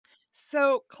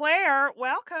So, Claire,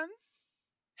 welcome.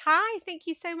 Hi, thank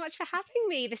you so much for having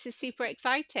me. This is super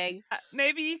exciting.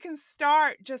 Maybe you can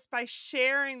start just by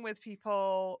sharing with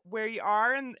people where you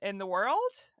are in the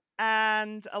world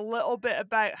and a little bit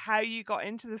about how you got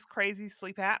into this crazy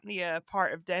sleep apnea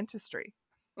part of dentistry.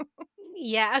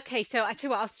 Yeah, okay. So I tell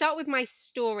you what, I'll start with my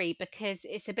story because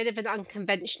it's a bit of an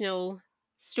unconventional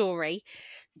story.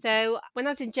 So when I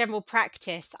was in general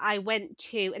practice, I went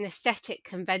to an aesthetic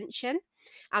convention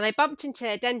and I bumped into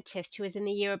a dentist who was in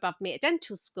the year above me at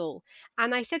dental school.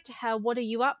 And I said to her, "What are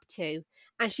you up to?"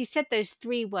 And she said those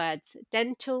three words,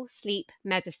 dental sleep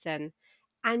medicine.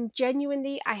 And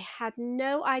genuinely, I had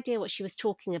no idea what she was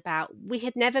talking about. We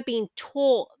had never been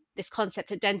taught this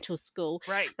concept at dental school.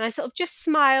 Right. And I sort of just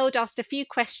smiled, asked a few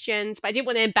questions, but I didn't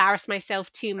want to embarrass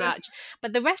myself too much.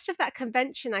 But the rest of that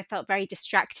convention, I felt very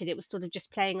distracted. It was sort of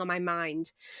just playing on my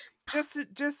mind. Just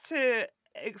to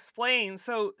explain,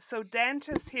 so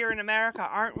dentists here in America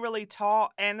aren't really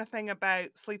taught anything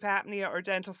about sleep apnea or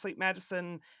dental sleep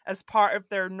medicine as part of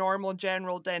their normal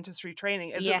general dentistry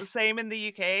training. Is it the Yes, same in the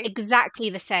UK? exactly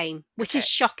the same, which is Okay.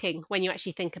 shocking when you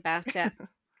actually think about it.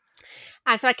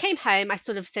 And so I came home, I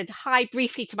sort of said hi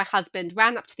briefly to my husband,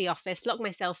 ran up to the office, locked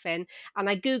myself in, and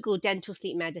I Googled dental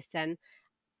sleep medicine.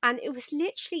 And it was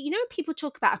literally, when people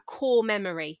talk about a core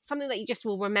memory, something that you just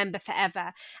will remember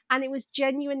forever. And it was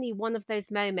genuinely one of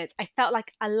those moments. I felt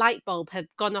like a light bulb had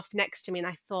gone off next to me. And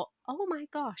I thought, oh my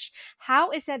gosh, how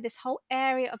is there this whole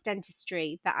area of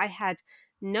dentistry that I had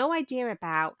no idea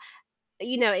about?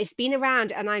 It's been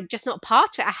around and I'm just not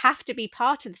part of it. I have to be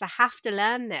part of this. I have to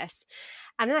learn this.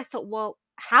 And then I thought, well,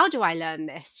 how do I learn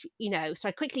this? So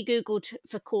I quickly Googled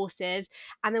for courses,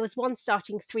 and there was one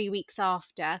starting 3 weeks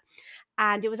after,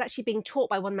 and it was actually being taught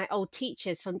by one of my old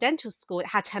teachers from dental school. It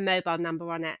had her mobile number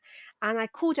on it. And I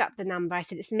called up the number. I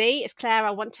said, "It's me, it's Claire.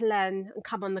 I want to learn and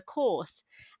come on the course."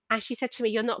 And she said to me,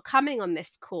 "You're not coming on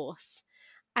this course."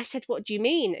 I said, "What do you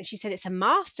mean?" And she said, "It's a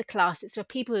masterclass. It's for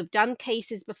people who've done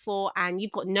cases before and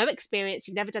you've got no experience.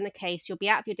 You've never done a case. You'll be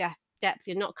out of your depth.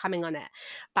 You're not coming on it."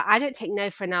 But I don't take no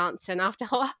for an answer. And after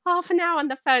half an hour on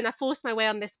the phone, I forced my way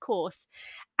on this course.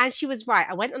 And she was right.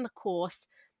 I went on the course.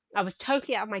 I was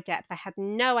totally out of my depth. I had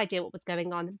no idea what was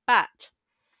going on, but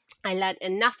I learned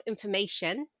enough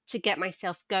information to get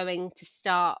myself going to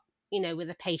start, with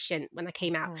a patient when I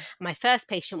came out. Mhm. My first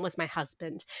patient was my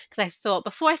husband because I thought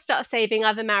before I start saving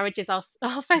other marriages,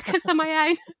 I'll focus on my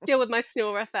own, deal with my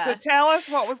snorer So first. tell us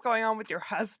what was going on with your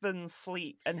husband's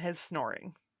sleep and his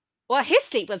snoring. Well, his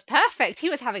sleep was perfect. He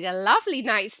was having a lovely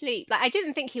night's sleep. Like I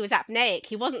didn't think he was apneic.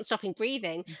 He wasn't stopping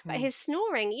breathing, but Mhm. his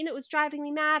snoring, it was driving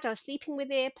me mad. I was sleeping with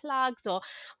earplugs, or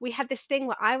we had this thing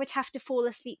where I would have to fall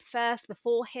asleep first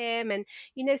before him. And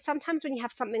sometimes when you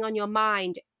have something on your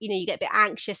mind, you get a bit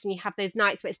anxious and you have those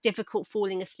nights where it's difficult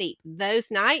falling asleep. Those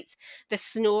nights, the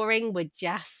snoring would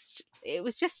just it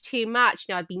was just too much.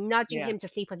 I'd be nudging Yeah. him to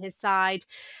sleep on his side.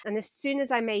 And as soon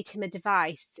as I made him a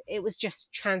device, it was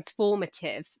just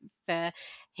transformative for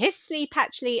his sleep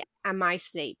actually and my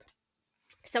sleep.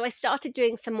 So I started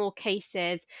doing some more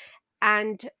cases,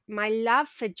 and my love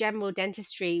for general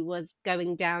dentistry was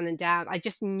going down and down. I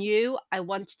just knew I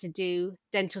wanted to do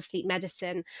dental sleep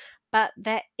medicine, but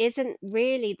there isn't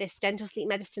really this dental sleep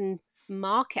medicine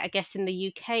market, I guess, in the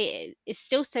UK. It's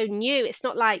still so new. It's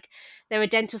not like there are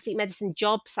dental sleep medicine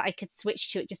jobs that I could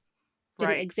switch to. It just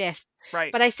didn't Right. exist.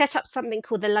 Right. But I set up something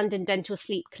called the London Dental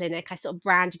Sleep Clinic. I sort of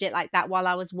branded it like that while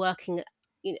I was working,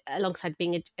 alongside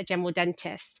being a general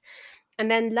dentist. And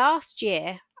then last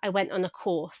year, I went on a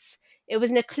course. It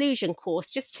was an occlusion course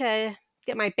just to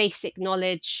get my basic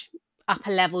knowledge up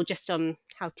a level just on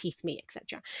how teeth meet,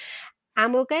 etc.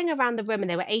 And we were going around the room, and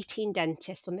there were 18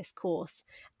 dentists on this course.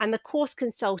 And the course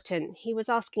consultant, he was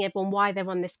asking everyone why they're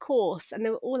on this course. And they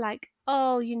were all like,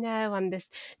 "Oh, I'm this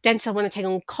dentist. I want to take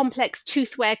on complex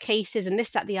tooth wear cases and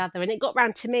this, that, the other." And it got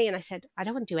round to me, and I said, "I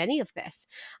don't want to do any of this.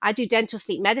 I do dental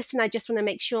sleep medicine. I just want to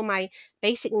make sure my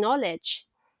basic knowledge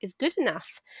is good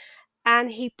enough."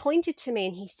 And he pointed to me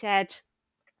and he said,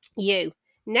 "You,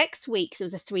 next week," so it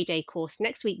was a 3-day course,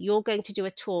 "next week you're going to do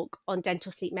a talk on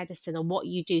dental sleep medicine and what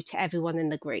you do to everyone in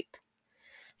the group."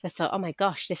 So I thought, oh my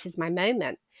gosh, this is my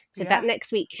moment. So that Yeah.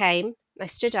 next week came, I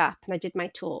stood up and I did my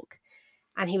talk.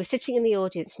 And he was sitting in the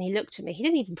audience and he looked at me. He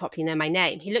didn't even properly know my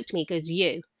name. He looked at me and goes,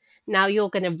 "You, now you're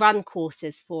going to run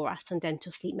courses for us on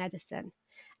dental sleep medicine."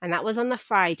 And that was on the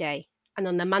Friday. And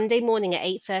on the Monday morning at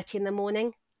 8:30 in the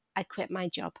morning, I quit my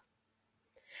job.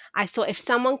 I thought if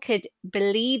someone could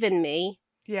believe in me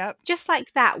Yep. Just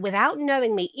like that, without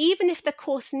knowing me, even if the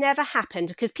course never happened,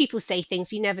 because people say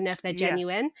things, you never know if they're Yeah.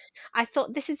 genuine. I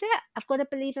thought, this is it. I've got to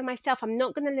believe in myself. I'm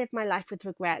not going to live my life with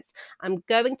regrets. I'm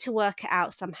going to work it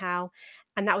out somehow.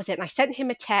 And that was it. And I sent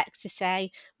him a text to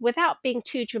say, without being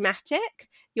too dramatic,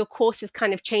 your course has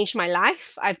kind of changed my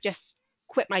life. I've just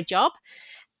quit my job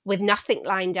with nothing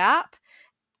lined up.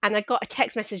 And I got a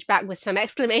text message back with some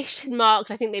exclamation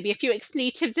marks, I think maybe a few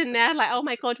expletives in there, like, oh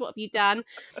my God, what have you done?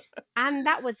 And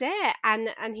that was it.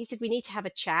 And he said, we need to have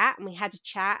a chat. And we had a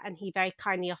chat, and he very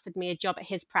kindly offered me a job at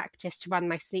his practice to run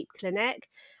my sleep clinic.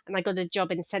 And I got a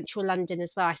job in central London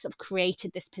as well. I sort of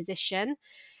created this position,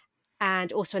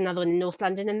 and also another one in North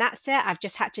London. And that's it. I've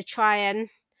just had to try and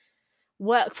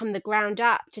work from the ground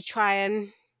up to try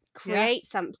and Yeah. create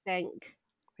something.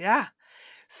 Yeah.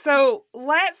 So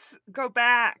let's go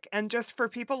back and just for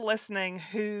people listening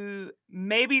who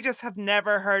maybe just have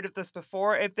never heard of this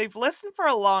before, if they've listened for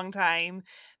a long time,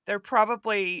 they're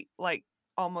probably like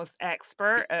almost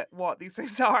expert at what these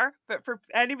things are. But for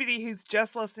anybody who's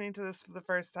just listening to this for the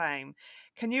first time,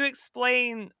 can you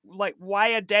explain like why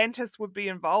a dentist would be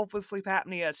involved with sleep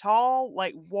apnea at all?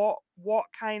 Like what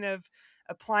kind of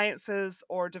appliances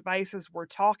or devices we're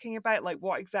talking about, like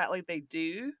what exactly they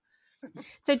do?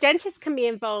 So dentists can be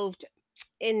involved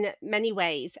in many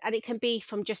ways, and it can be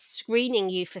from just screening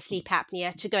you for sleep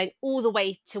apnea to going all the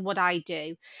way to what I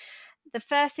do. The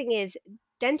first thing is,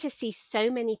 dentists see so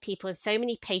many people and so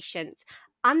many patients.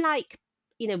 Unlike,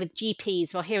 with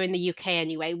GPs, well, here in the UK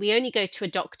anyway, we only go to a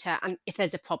doctor and if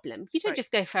there's a problem. You don't Right,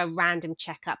 just go for a random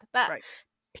checkup, but right.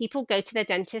 people go to their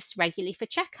dentists regularly for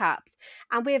checkups.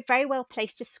 And we're very well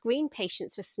placed to screen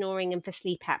patients for snoring and for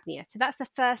sleep apnea. So that's the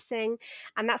first thing.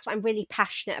 And that's what I'm really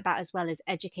passionate about as well, as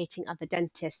educating other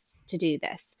dentists to do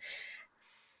this.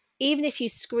 Even if you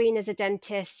screen as a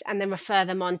dentist and then refer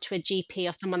them on to a GP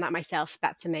or someone like myself,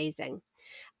 that's amazing.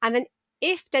 And then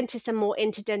if dentists are more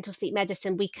into dental sleep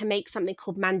medicine, we can make something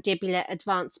called mandibular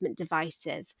advancement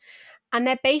devices. And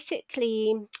they're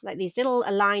basically like these little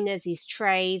aligners, these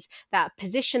trays that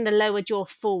position the lower jaw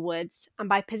forwards. And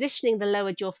by positioning the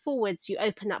lower jaw forwards, you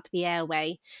open up the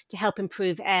airway to help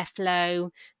improve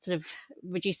airflow, sort of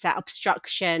reduce that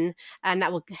obstruction, and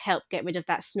that will help get rid of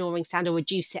that snoring sound or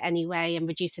reduce it anyway and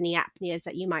reduce any apneas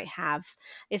that you might have.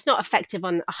 It's not effective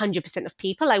on 100% of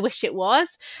people. I wish it was,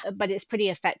 but it's pretty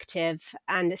effective.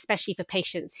 And especially for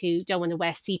patients who don't want to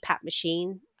wear CPAP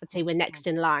machine, I'd say we're next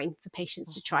in line for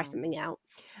patients to try Mhm. something out.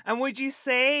 And would you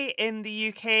say in the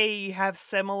UK you have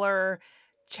similar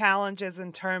challenges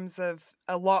in terms of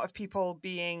a lot of people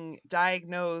being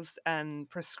diagnosed and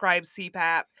prescribed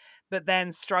CPAP, but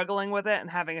then struggling with it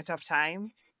and having a tough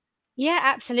time? Yeah,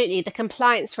 absolutely. The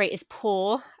compliance rate is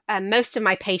poor. Most of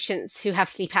my patients who have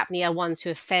sleep apnea are ones who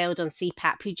have failed on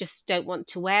CPAP, who just don't want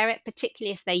to wear it,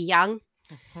 particularly if they're young.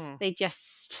 Mhm. They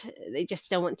just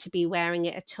don't want to be wearing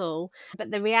it at all.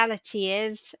 But the reality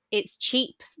is it's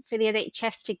cheap for the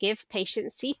NHS to give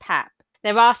patients CPAP.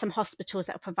 There are some hospitals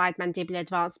that provide mandibular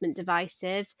advancement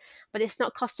devices, but it's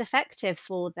not cost effective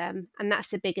for them, and that's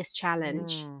the biggest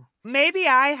challenge. Maybe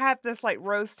I have this like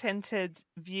rose tinted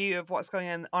view of what's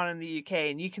going on in the UK,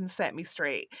 and you can set me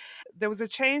straight. There was a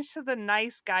change to the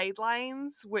NICE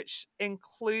guidelines, which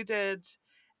included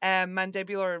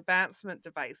mandibular advancement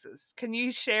devices. Can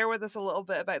you share with us a little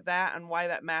bit about that and why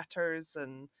that matters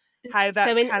and how So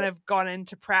that's in kind of gone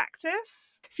into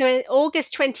practice? So in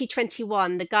August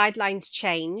 2021, the guidelines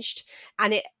changed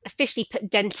and it officially put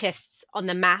dentists on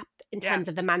the map in Yeah, terms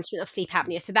of the management of sleep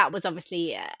apnea. So that was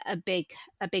obviously a big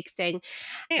thing.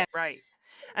 right.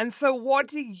 And so, what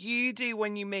do you do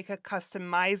when you make a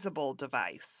customizable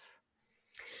device?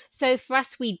 So for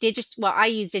us, I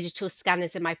use digital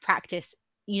scanners in my practice.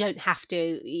 You don't have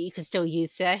to, you can still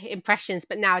use impressions,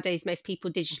 but nowadays most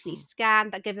people digitally Mhm. scan.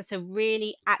 That gives us a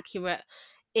really accurate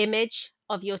image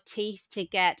of your teeth to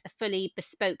get a fully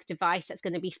bespoke device that's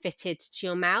going to be fitted to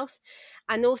your mouth.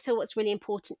 And also, what's really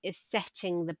important is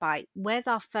setting the bite. Where's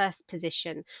our first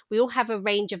position? We all have a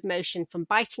range of motion from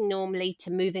biting normally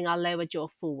to moving our lower jaw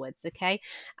forwards, okay?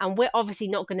 And we're obviously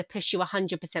not going to push you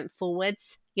 100%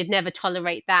 forwards. You'd never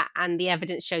tolerate that, and the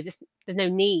evidence shows there's no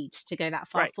need to go that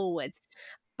far Right. forwards.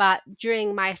 But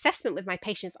during my assessment with my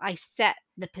patients, I set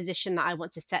the position that I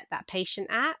want to set that patient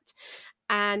at.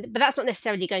 But that's not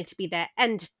necessarily going to be their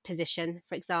end position,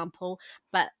 for example,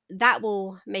 but that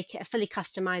will make it a fully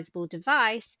customizable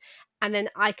device. And then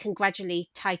I can gradually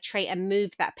titrate and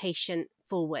move that patient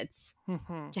forwards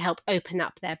Mhm. to help open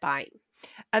up their bite.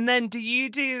 And then do you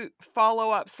do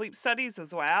follow-up sleep studies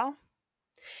as well?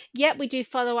 Yet we do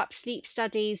follow up sleep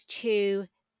studies to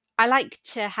I like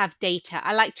to have data.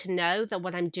 I like to know that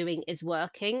what I'm doing is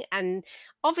working. And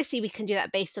obviously, we can do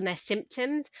that based on their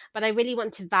symptoms, but I really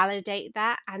want to validate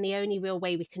that. And the only real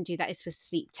way we can do that is with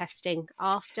sleep testing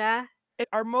after.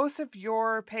 Are most of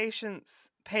your patients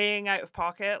paying out of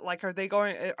pocket? Like,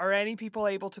 are any people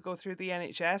able to go through the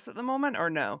NHS at the moment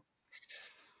or no?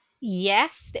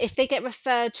 Yes, if they get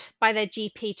referred by their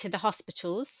GP to the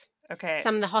hospitals, Okay.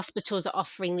 some of the hospitals are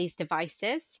offering these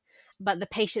devices, but the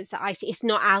patients that I see, it's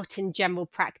not out in general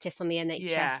practice on the Yeah,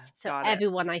 NHS. So got it.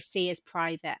 everyone I see is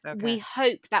private. We Okay.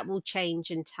 hope that will change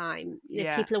in time.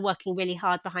 Yeah. People are working really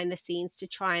hard behind the scenes to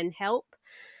try and help,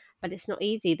 but it's not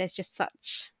easy. There's just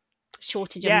such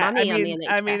shortage of Yeah, money on the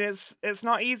NHS. it's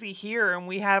not easy here, and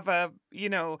we have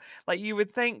like, you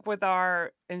would think with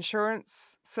our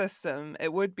insurance system,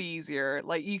 it would be easier.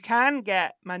 Like, you can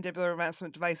get mandibular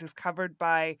advancement devices covered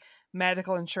by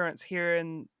medical insurance here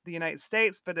in the United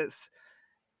States, but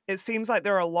it seems like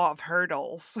there are a lot of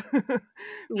hurdles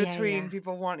Yeah, between yeah.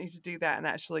 people wanting to do that and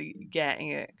actually getting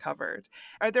it covered.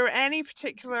 Are there any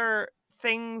particular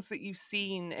things that you've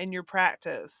seen in your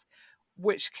practice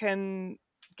which can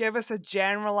give us a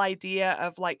general idea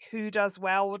of, like, who does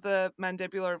well with the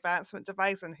mandibular advancement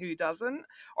device and who doesn't?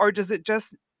 Or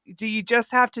do you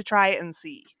just have to try it and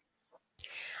see?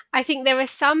 I think there are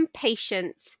some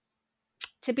patients,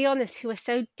 to be honest, who are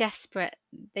so desperate,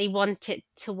 they want it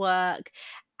to work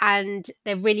and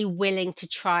they're really willing to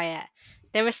try it.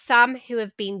 There are some who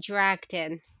have been dragged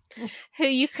in, who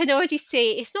you can already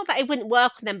see it's not that it wouldn't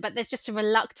work on them, but there's just a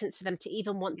reluctance for them to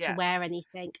even want to Yes. wear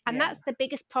anything. And Yeah. that's the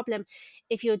biggest problem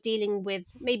if you're dealing with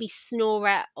maybe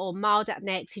snorer or mild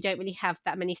apneics who don't really have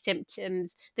that many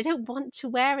symptoms. They don't want to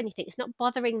wear anything. It's not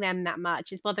bothering them that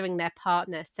much, it's bothering their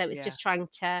partner. So it's Yeah. just trying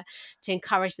to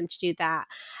encourage them to do that.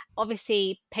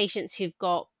 Obviously, patients who've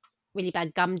got really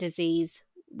bad gum disease,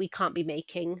 we can't be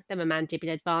making them a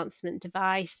mandibular advancement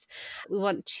device. We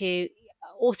want to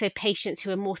also patients who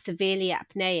are more severely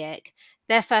apneic,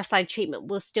 their first line treatment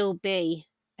will still be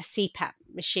a CPAP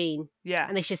machine, Yeah.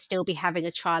 and they should still be having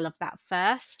a trial of that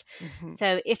first. Mhm.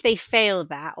 So if they fail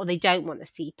that or they don't want a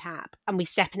CPAP and we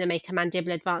step in and make a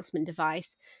mandibular advancement device,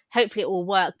 hopefully it will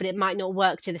work, but it might not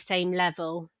work to the same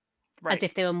level as Right.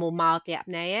 if they were more mildly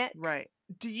apneic. Right.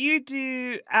 Do you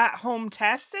do at-home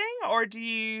testing, or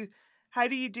how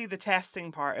do you do the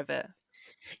testing part of it?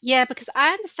 Yeah, because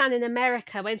I understand in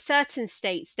America, when certain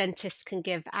states, dentists can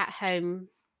give at home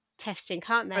testing,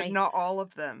 can't But they? not all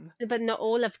of them. But not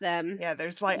all of them. Yeah, I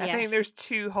Yes. think there's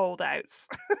 2 holdouts.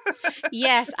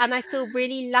 Yes, and I feel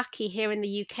really lucky here in the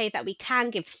UK that we can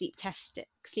give sleep tests.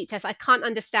 I can't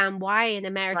understand why in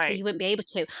America Right. you wouldn't be able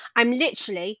to. I'm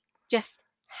literally just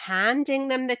handing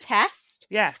them the test,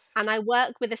 Yes. and I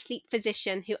work with a sleep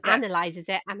physician who Yes. analyzes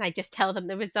it, and I just tell them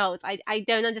the results. I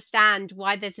don't understand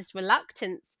why there's this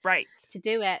reluctance Right. to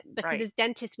do it, because Right. as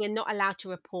dentists we're not allowed to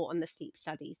report on the sleep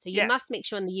studies. So you Yes. must make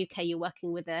sure in the UK you're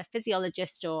working with a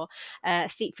physiologist or a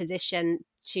sleep physician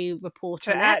to report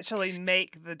To on it. actually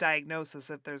make the diagnosis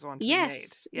if there's one to be made.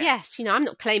 Yes, Yeah. yes. I'm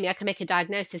not claiming I can make a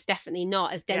diagnosis, definitely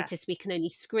not. As Yeah. dentists, we can only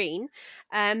screen.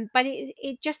 But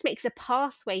it just makes the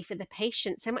pathway for the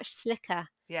patient so much slicker.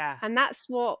 Yeah. And that's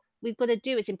what we've got to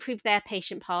do is improve their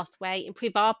patient pathway,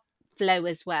 improve our flow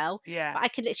as well. Yeah. But I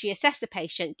could literally assess a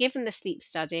patient, give them the sleep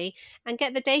study, and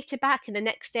get the data back in the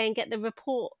next day and get the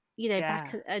report,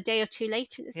 back Yeah. a day or two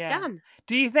later, and it's Yeah. done.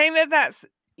 Do you think that that's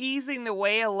easing the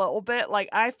way a little bit? Like,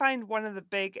 I find one of the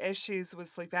big issues with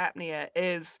sleep apnea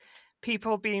is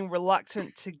people being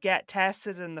reluctant to get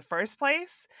tested in the first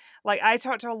place. Like, I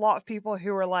talk to a lot of people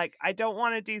who are like, I don't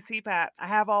want to do CPAP. I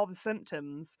have all the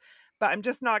symptoms, but I'm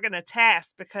just not going to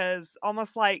test because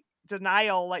almost like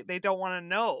denial, like they don't want to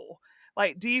know.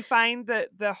 Like, do you find that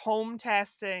the home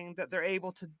testing that they're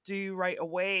able to do right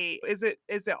away, is it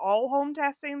all home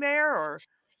testing there or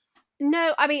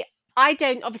No, I mean, I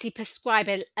don't obviously prescribe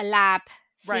a lab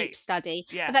sleep right? study,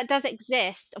 but Yeah. that does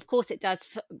exist. Of course it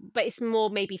does, but it's more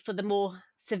maybe for the more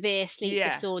severe sleep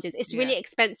Yeah. disorders. It's Yeah. really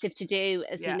expensive to do,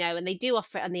 as you Yeah. know, and they do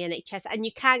offer it on the NHS, and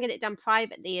you can get it done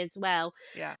privately as well.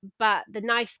 Yeah. But the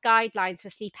nice guidelines for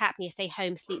sleep apnea say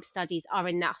home sleep studies are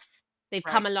enough. They've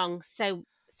come Right. along so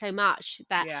much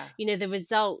that Yeah. the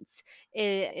results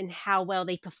in how well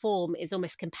they perform is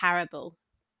almost comparable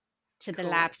to the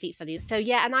lab Cool. sleep studies. So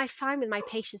yeah, and I find with my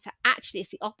patients that actually it's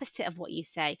the opposite of what you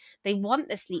say. They want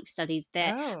the sleep studies.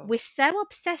 Oh. We're so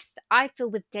obsessed, I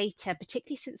feel, with data,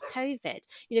 particularly since COVID.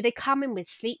 They come in with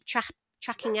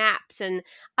tracking apps, and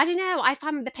I don't know. I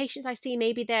find with the patients I see,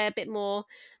 maybe they're a bit more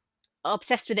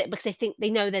obsessed with it because they think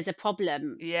they know there's a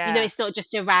problem. Yeah. It's not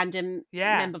just a random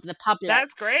Yeah. member of the public,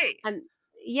 That's great. and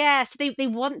yeah, so they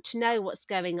want to know what's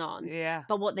going on. Yeah.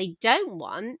 But what they don't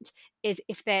want is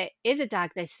if there is a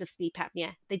diagnosis of sleep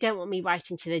apnea, they don't want me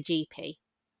writing to the GP.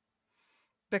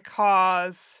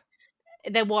 Because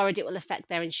They're worried it will affect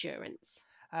their insurance.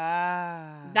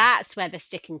 ah, That's where the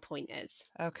sticking point is.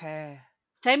 okay.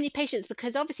 So many patients,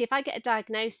 because obviously if I get a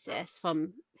diagnosis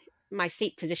from my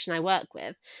sleep physician I work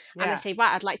with, and they Yeah. say,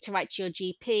 right, I'd like to write to your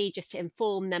GP just to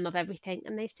inform them of everything,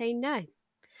 and they say, no,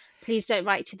 please don't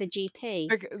write to the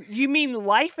GP. You mean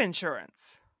life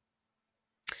insurance?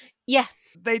 Yeah,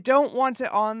 They don't want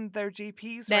it on their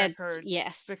GP's they're, record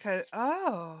yes. because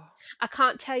oh, I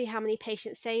can't tell you how many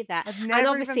patients say that. I've And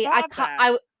never even obviously I thought of can't that.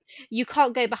 you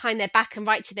can't go behind their back and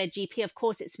write to their GP. Of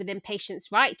course, it's within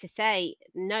patients' right to say,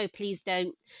 no, please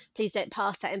don't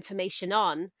pass that information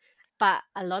on. But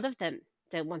a lot of them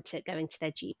don't want it going to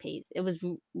their GPs. It was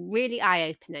really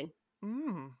eye-opening.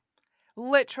 Mm,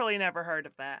 literally never heard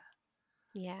of that.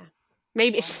 Yeah.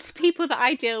 Maybe it's Wow. just the people that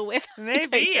I deal with. I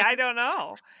don't Maybe, know. I don't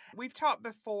know. We've talked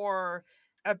before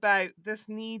about this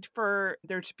need for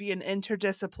there to be an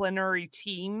interdisciplinary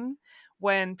team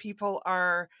when people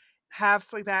are have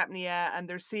sleep apnea and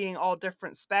they're seeing all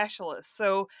different specialists.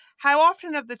 So, how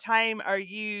often of the time are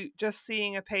you just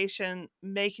seeing a patient,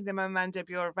 making them a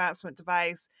mandibular advancement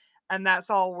device, and that's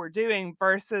all we're doing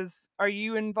versus are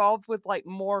you involved with like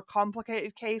more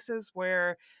complicated cases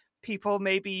where people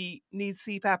maybe need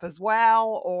CPAP as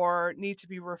well or need to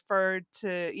be referred to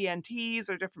ENTs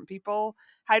or different people?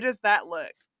 How does that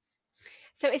look?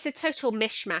 So it's a total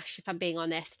mishmash, if I'm being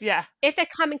honest. Yeah, If they're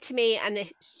coming to me and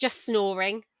it's just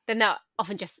snoring, then they're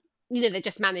often just, they're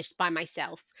just managed by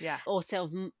myself, yeah, or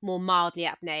sort of more mildly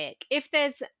apneic. If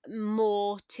there's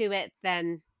more to it,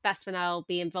 then that's when I'll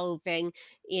be involving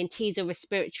ENTs or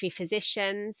respiratory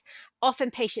physicians.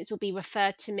 Often patients will be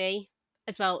referred to me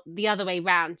as well, the other way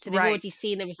round. So they've already right,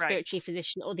 seen the respiratory right.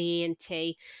 physician or the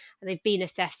ENT, and they've been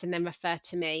assessed and then referred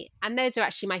to me. And those are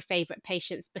actually my favorite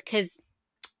patients because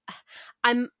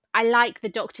I like the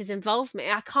doctor's involvement.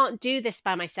 I can't do this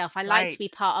by myself. I like to Right. be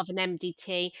part of an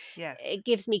MDT. Yes. It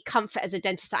gives me comfort as a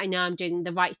dentist that I know I'm doing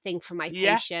the right thing for my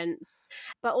Yeah, patients.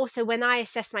 But also when I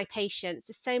assess my patients,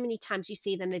 there's so many times you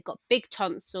see them, they've got big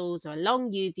tonsils or a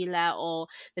long uvula or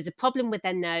there's a problem with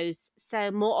their nose.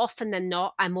 So more often than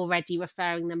not, I'm already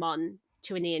referring them on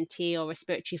to an ENT or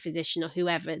respiratory physician or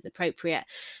whoever is appropriate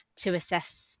to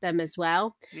assess them as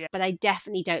well. yeah. But I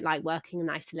definitely don't like working in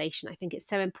isolation. I think it's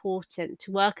so important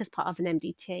to work as part of an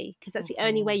MDT because that's the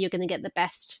only way Mhm. you're going to get the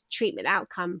best treatment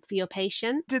outcome for your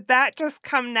patient. Did that just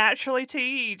come naturally to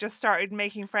you? You just started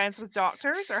making friends with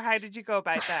doctors, or how did you go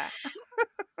about that?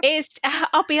 It's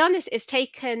I'll be honest, it's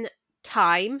taken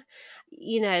time.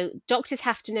 Doctors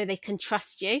have to know they can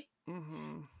trust you,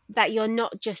 Mhm. that you're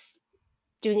not just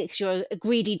doing it because you're a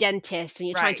greedy dentist and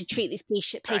you're trying Right, to treat these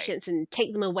right. patients and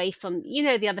take them away from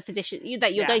the other physician,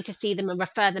 that you're Yeah, going to see them and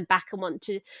refer them back and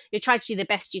you're trying to do the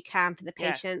best you can for the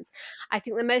yes. patients. I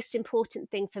think the most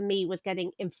important thing for me was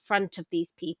getting in front of these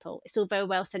people. It's all very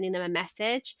well sending them a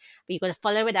message, but you've got to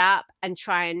follow it up and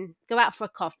try and go out for a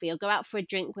coffee or go out for a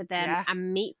drink with them Yeah,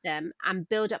 and meet them and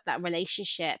build up that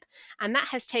relationship. And that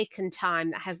has taken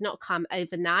time, that has not come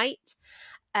overnight.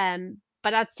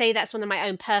 But I'd say that's one of my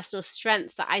own personal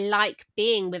strengths, that I like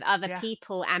being with other yeah,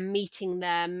 people and meeting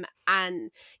them. And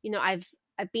I've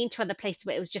been to other places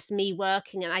where it was just me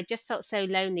working, and I just felt so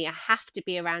lonely. I have to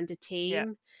be around a yeah.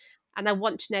 team, and I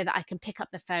want to know that I can pick up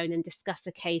the phone and discuss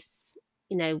a case,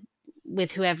 you know,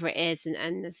 with whoever it is,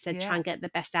 and as I said, try Yeah. and get the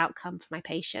best outcome for my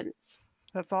patients.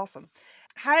 That's awesome.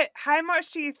 How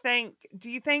much do you think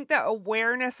that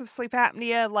awareness of sleep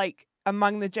apnea, like,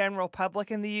 among the general public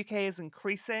in the UK is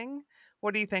increasing?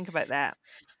 What do you think about that?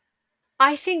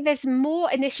 I think there's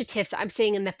more initiatives that I'm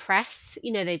seeing in the press.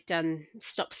 They've done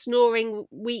Stop Snoring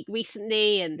Week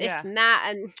recently and this Yeah, and that.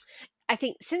 And I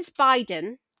think since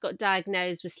Biden got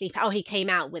diagnosed with sleep, he came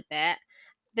out with it,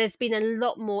 there's been a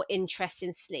lot more interest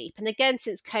in sleep. And again,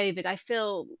 since COVID, I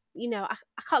feel, I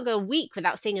can't go a week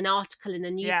without seeing an article in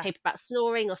the yeah, newspaper about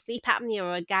snoring or sleep apnea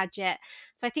or a gadget.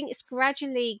 So I think it's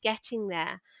gradually getting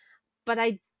there. But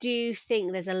I do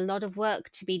think there's a lot of work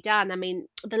to be done. I mean,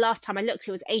 the last time I looked,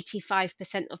 it was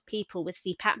 85% of people with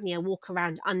sleep apnea walk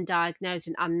around undiagnosed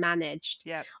and unmanaged,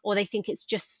 yeah. or they think it's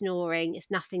just snoring, it's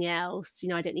nothing else.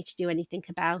 I don't need to do anything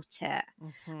about it,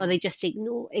 or Mhm. they just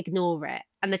ignore it.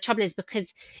 And the trouble is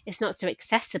because it's not so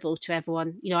accessible to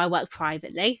everyone. I work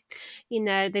privately.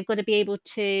 They've got to be able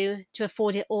to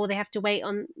afford it, or they have to wait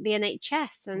on the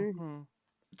NHS. And Mhm.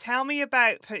 Tell me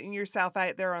about putting yourself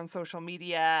out there on social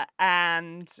media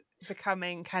and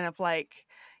becoming kind of like,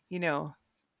 you know,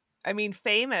 I mean,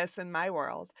 famous in my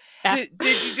world. yeah.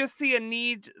 Did you just see a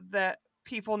need that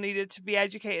people needed to be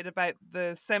educated about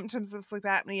the symptoms of sleep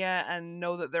apnea and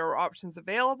know that there were options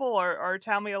available, or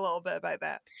tell me a little bit about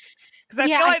that. Because I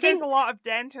Yeah, feel I like there's think a lot of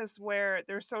dentists where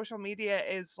their social media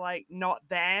is like not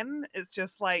them. It's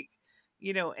just like,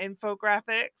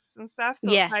 infographics and stuff.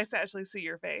 So it's nice to yes. actually see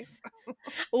your face.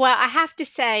 Well, I have to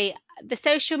say the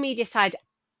social media side,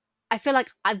 I feel like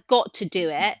I've got to do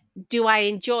it. Do I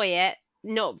enjoy it?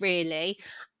 Not really.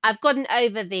 I've gotten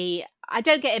over I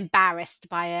don't get embarrassed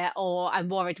by it, or I'm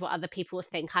worried what other people will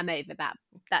think. I'm over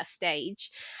that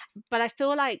stage. But I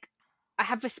feel like I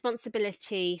have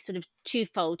responsibility sort of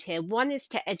twofold here. One is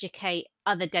to educate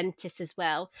other dentists as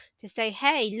well, to say,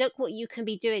 hey, look what you can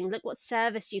be doing, look what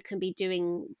service you can be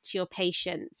doing to your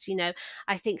patients.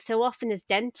 I think so often as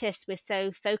dentists, we're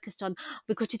so focused on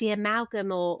we've got to the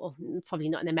amalgam, or probably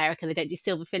not in America, they don't do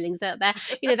silver fillings out there,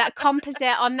 that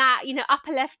composite on that,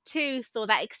 upper left tooth, or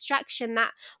that extraction,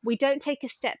 that we don't take a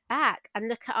step back and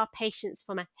look at our patients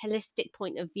from a holistic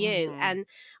point of view. Hmm. And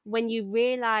when you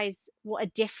realize what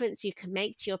a difference you can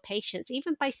make to your patients,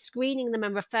 even by screening them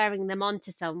and referring them on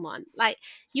to someone, like,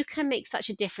 you can make such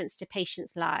a difference to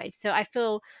patients' lives. So I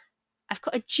feel I've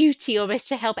got a duty almost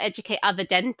to help educate other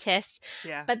dentists,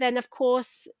 Yeah. but then of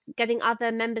course getting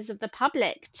other members of the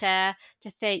public to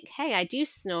think, hey, I do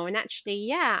snore, and actually,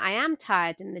 yeah, I am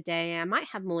tired in the day. I might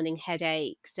have morning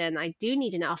headaches, and I do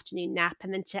need an afternoon nap,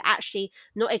 and then to actually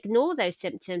not ignore those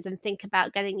symptoms and think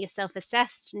about getting yourself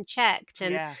assessed and checked.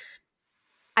 And Yeah.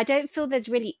 I don't feel there's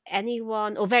really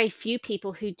anyone, or very few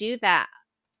people, who do that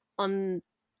on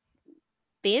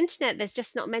the internet. There's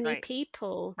just not many Right.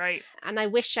 people, Right. and I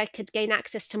wish I could gain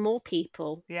access to more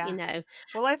people, Yeah.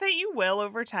 Well, I think you will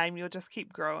over time. You'll just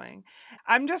keep growing.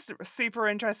 I'm just super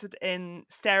interested in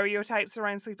stereotypes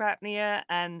around sleep apnea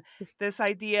and this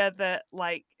idea that,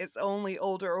 like, it's only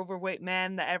older, overweight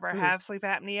men that ever Mm. have sleep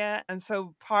apnea. And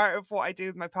so part of what I do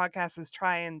with my podcast is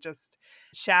try and just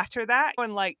shatter that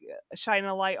and, like, shine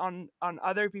a light on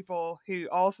other people who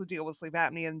also deal with sleep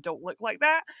apnea and don't look like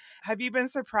that. Have you been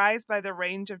surprised by the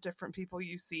range of different people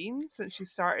you've seen since you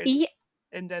started Yeah,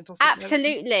 in dental sleep medicine?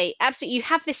 absolutely, absolutely. You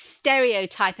have this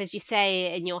stereotype, as you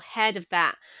say, in your head of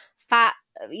that fat,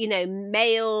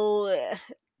 male,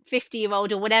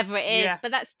 50-year-old or whatever it is, Yeah.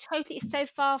 but that's totally so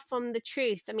far from the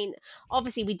truth. I mean,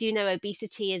 obviously, we do know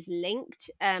obesity is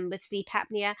linked with sleep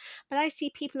apnea, but I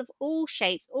see people of all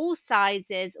shapes, all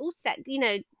sizes, all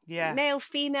Yeah. male,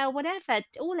 female, whatever,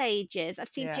 all ages. I've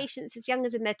seen Yeah. patients as young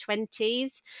as in their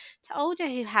 20s to older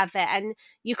who have it, and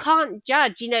you can't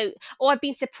judge. Or I've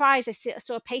been surprised. I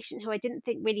saw a patient who I didn't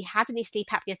think really had any sleep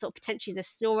apnea. I thought potentially he's a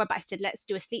snorer, but I said, let's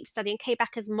do a sleep study, and came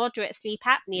back as moderate sleep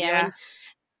apnea. Yeah. And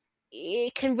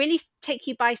it can really take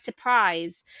you by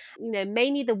surprise.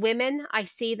 Mainly the women I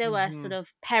see, though, are sort Mhm.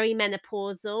 of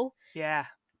perimenopausal Yeah.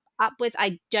 upwards.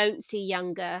 I don't see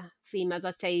younger females.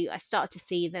 I'd say I start to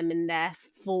see them in their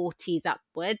 40s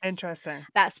upwards. Interesting.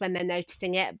 That's when they're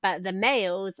noticing it. But the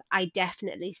males, I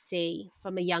definitely see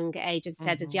from a younger age, as I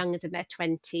said, as Mhm. young as in their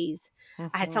 20s.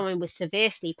 I had Mhm. someone with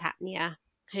severe sleep apnea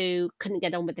who couldn't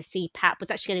get on with the CPAP, was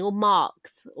actually getting all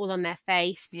marks all on their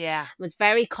face, Yeah. was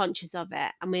very conscious of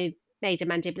it. And we made a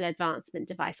mandibular advancement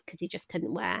device because he just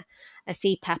couldn't wear a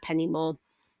CPAP anymore.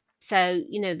 So,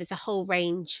 there's a whole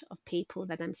range of people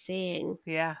that I'm seeing.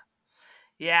 Yeah.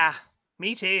 Yeah.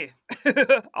 Me too.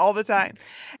 All the time.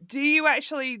 Do you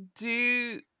actually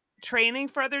do training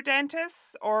for other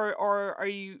dentists, or are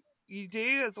you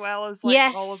do, as well as,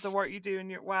 like, all of the Yes. work you do in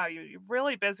your wow, you're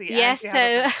really busy and Yes. you have a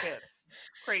So bunch of kids.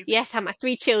 Crazy. yes, I have my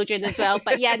 3 children as well,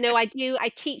 but yeah, no, I do. I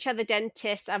teach other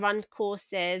dentists, I run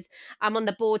courses. I'm on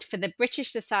the board for the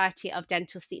British Society of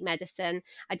Dental Sleep Medicine.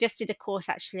 I just did a course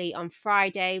actually on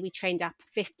Friday. We trained up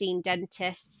 15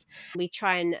 dentists. We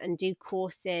try and do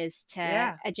courses to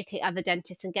Yeah. educate other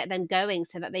dentists and get them going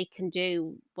so that they can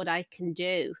do what I can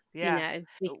do, Yeah.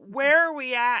 We Where are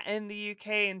we at in the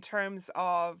UK in terms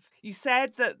of, you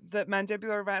said that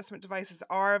mandibular advancement devices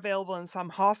are available in some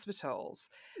hospitals,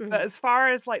 but mm. as far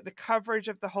as, like, the coverage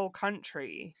of the whole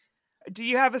country, do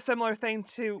you have a similar thing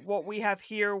to what we have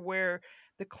here, where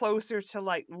the closer to,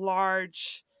 like,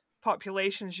 large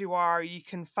populations you are, you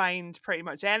can find pretty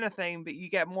much anything, but you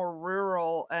get more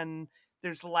rural and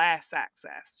there's less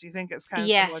access? Do you think it's kind of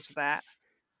similar to Yes. that?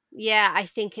 Yeah, I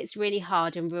think it's really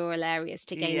hard in rural areas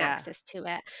to gain Yeah. access to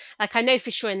it. Like, I know for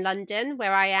sure in London,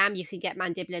 where I am, you can get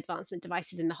mandibular advancement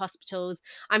devices in the hospitals.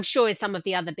 I'm sure in some of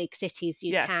the other big cities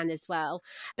you Yes. can as well.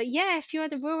 But yeah, if you're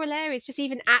in the rural areas, just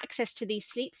even access to these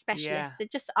sleep specialists, Yeah. there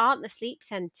just aren't the sleep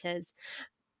centers.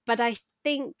 But I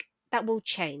think that will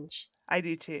change, I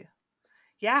do too.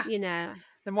 Yeah. you know.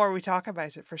 The more we talk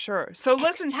about it, for sure. So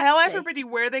listen, tell Exactly. everybody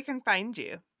where they can find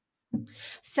you.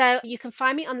 So you can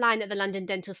find me online at the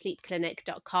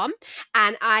londondentalsleepclinic.com.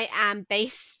 And I am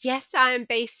based, yes, I am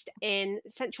based in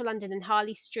central London in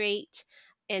Harley Street,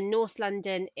 in North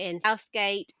London in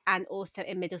Southgate, and also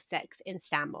in Middlesex in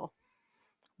Stanmore.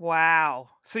 Wow.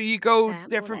 So you So go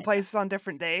I'm all different over. places on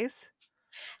different days?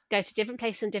 Go to different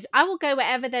places and different. I will go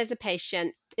wherever there's a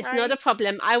patient. It's not a Right?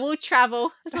 problem. I will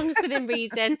travel as long as within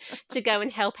reason to go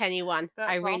and help anyone.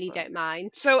 I That's really awesome. don't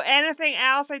mind. So anything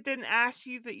else I didn't ask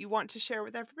you that you want to share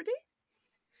with everybody?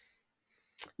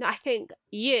 No, I think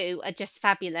you are just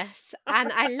fabulous.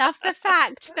 And I love the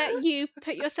fact that you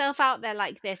put yourself out there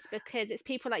like this because it's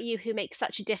people like you who make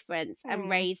such a difference and Hmm.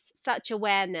 raise such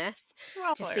awareness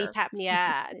Well, to sleep Claire.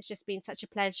 apnea. And it's just been such a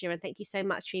pleasure. And thank you so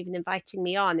much for even inviting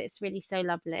me on. It's really so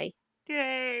lovely.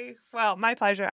 Yay. Well, my pleasure.